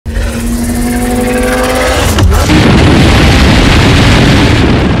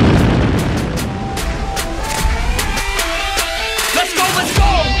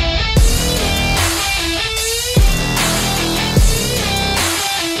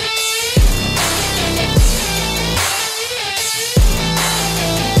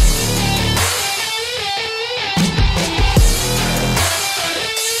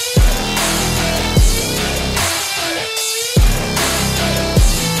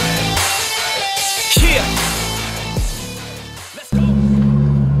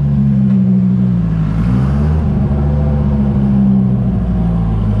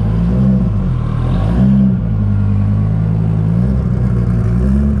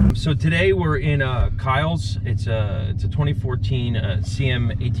So today we're in Kyle's. It's a 2014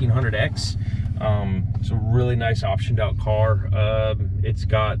 CM 1800X. It's a really nice optioned out car. It's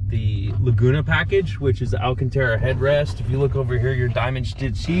got the Laguna package, which is the Alcantara headrest. If you look over here, your diamond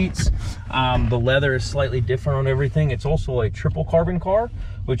stitched seats. The leather is slightly different on everything. It's also a triple carbon car,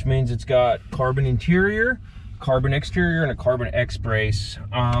 which means it's got carbon interior, carbon exterior, and a carbon X brace.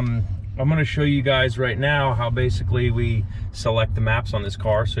 I'm going to show you guys right now how basically we select the maps on this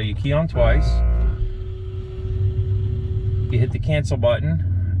car. So you key on twice, you hit the cancel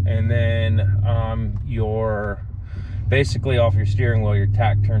button, and then you're basically off your steering wheel, your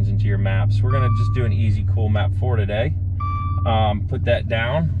tack turns into your maps. We're going to just do an easy, cool map 4 today. Put that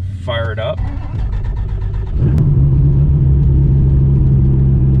down, fire it up.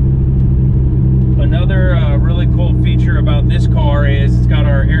 Another really cool feature about this car is it's got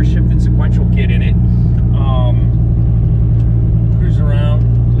our air shifted sequential kit in it. Cruise around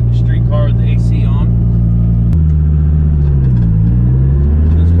like a street car with the AC on.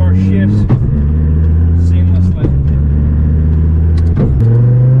 This car shifts seamlessly.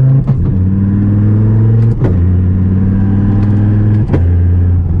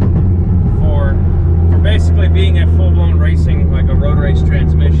 For basically being a full-blown racing, like a road race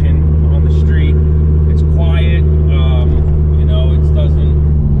transmission on the street. It's quiet, you know,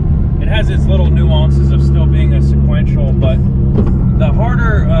 it has its little nuances of still being a sequential, but the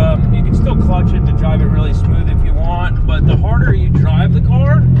harder, you can still clutch it to drive it really smooth if you want, but the harder you drive the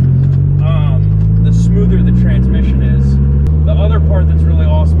car, the smoother the transmission is. The other part that's really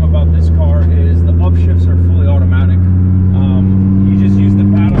awesome about this car is the upshifts are fully automatic. You just use the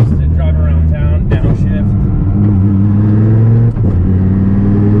paddles to drive around town, downshift.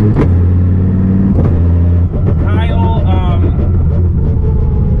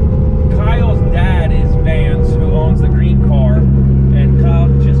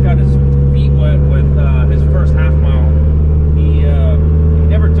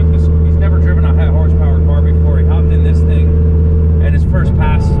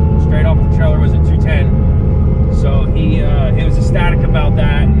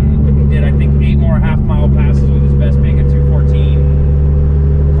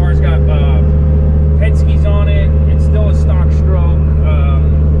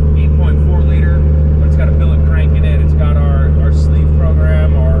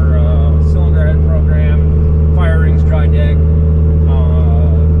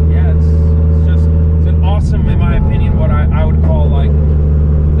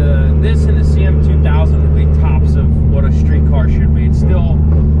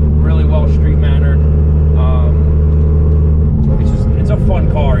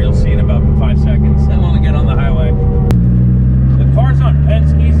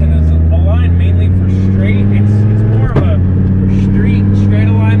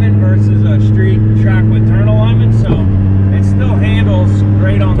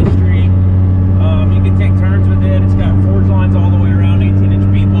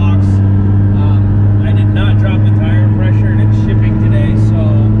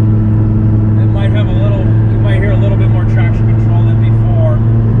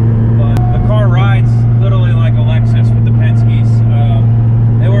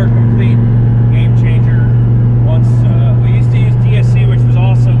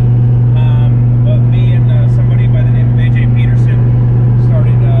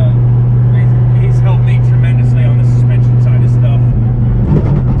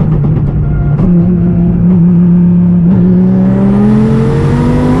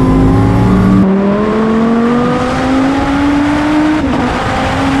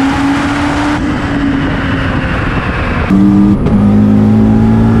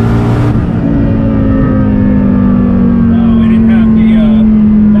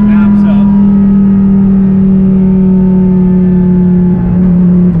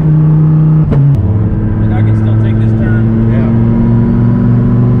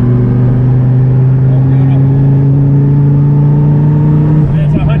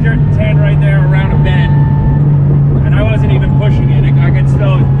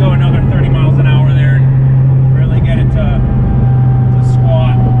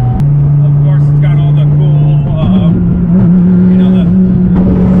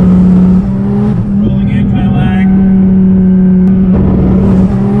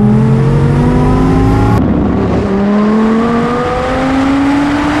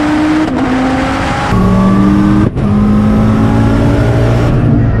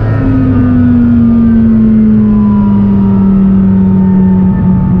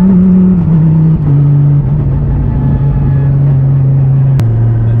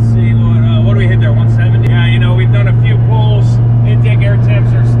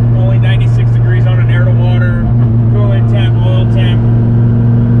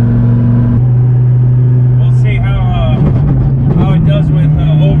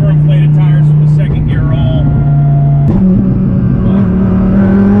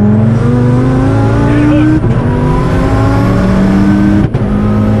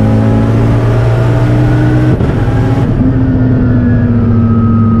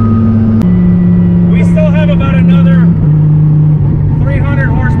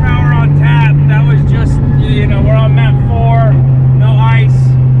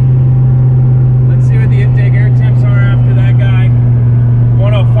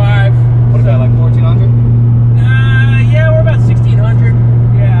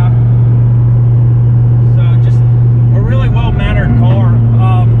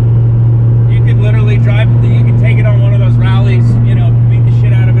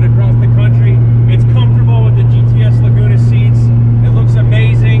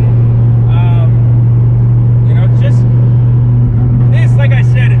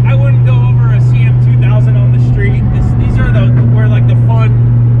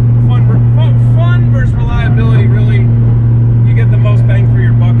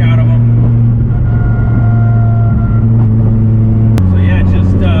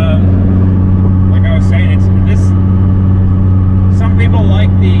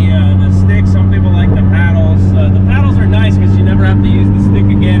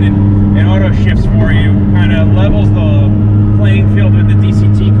 auto shifts for you, kind of levels the playing field with the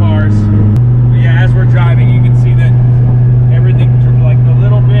DCT cars. But yeah, as we're driving, you can see that everything, like the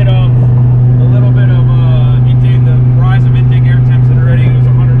little bit of intake, the rise of intake air temps that already was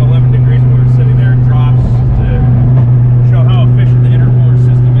 111 degrees when we were sitting there, drops to show how efficient the intercooler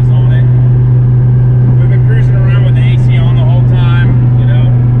system is on it. We've been cruising around with the AC on the whole time, you know.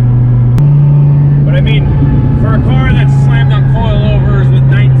 But I mean, for a car that's slammed on coilovers with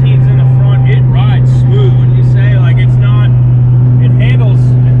 19s in the front, it rides smooth. When you say, like, it's not, it handles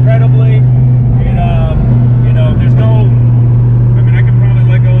incredibly. It, you know, there's no, I mean, I could probably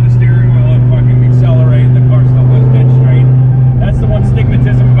let go of the steering wheel and fucking accelerate, and the car still goes dead straight. That's the one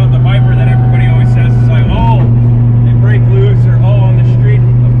stigmatism about the Viper that everybody always says. It's like, oh, they break loose, or oh, on the street.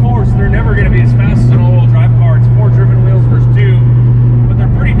 Of course, they're never going to be as fast as an all-wheel drive car. It's 4 driven wheels versus 2, but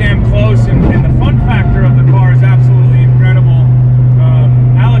they're pretty damn close, and the fun factor of the car is absolutely incredible.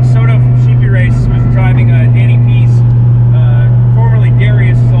 Alex Soto from Sheepy Race was driving a Danny Pease, formerly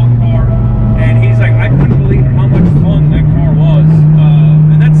Darius' old car, and he's like, I couldn't believe how much fun that car was.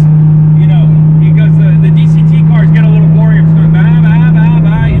 And that's, you know, because the DCT cars get a little boring. It's going bah, bah, bah,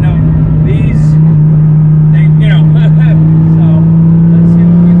 bah, you know. These, they, you know. So, let's see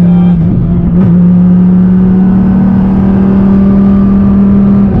what we got.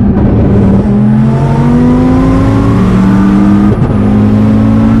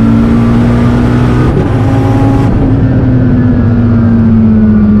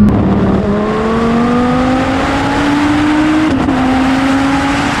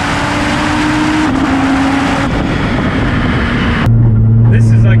 This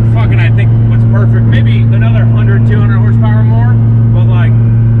is like fucking, I think, what's perfect. Maybe another 100, 200 horsepower more, but like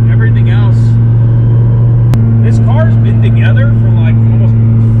everything else. This car's been together for like almost,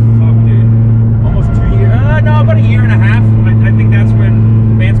 fuck dude, almost 2 years. No, about a year and a half. I think that's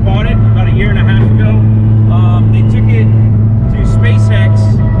when Vance bought it, about a year and a half ago. They took it to SpaceX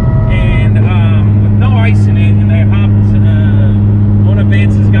and with no ice in it, and they hopped one of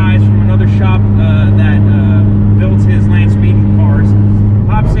Vance's guys from another shop that builds his land speed cars.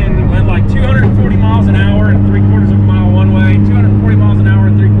 Hops in, went like 240 miles an hour and 3/4 of a mile one way, 240 miles an hour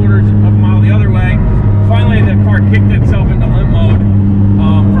and 3/4 of a mile the other way. Finally, the car kicked itself into limp mode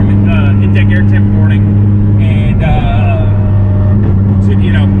from intake air temp warning, and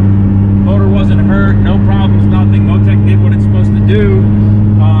you know, motor wasn't hurt, no problems, nothing. Motec did what it's supposed to do.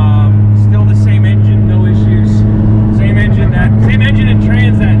 Still the same engine, no issues. Same engine and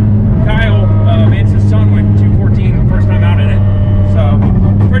trans that Kyle, Vance's son, went 214 the first time out in it. So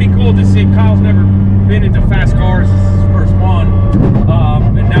pretty cool to see. Kyle's never been into fast cars. This is his first one.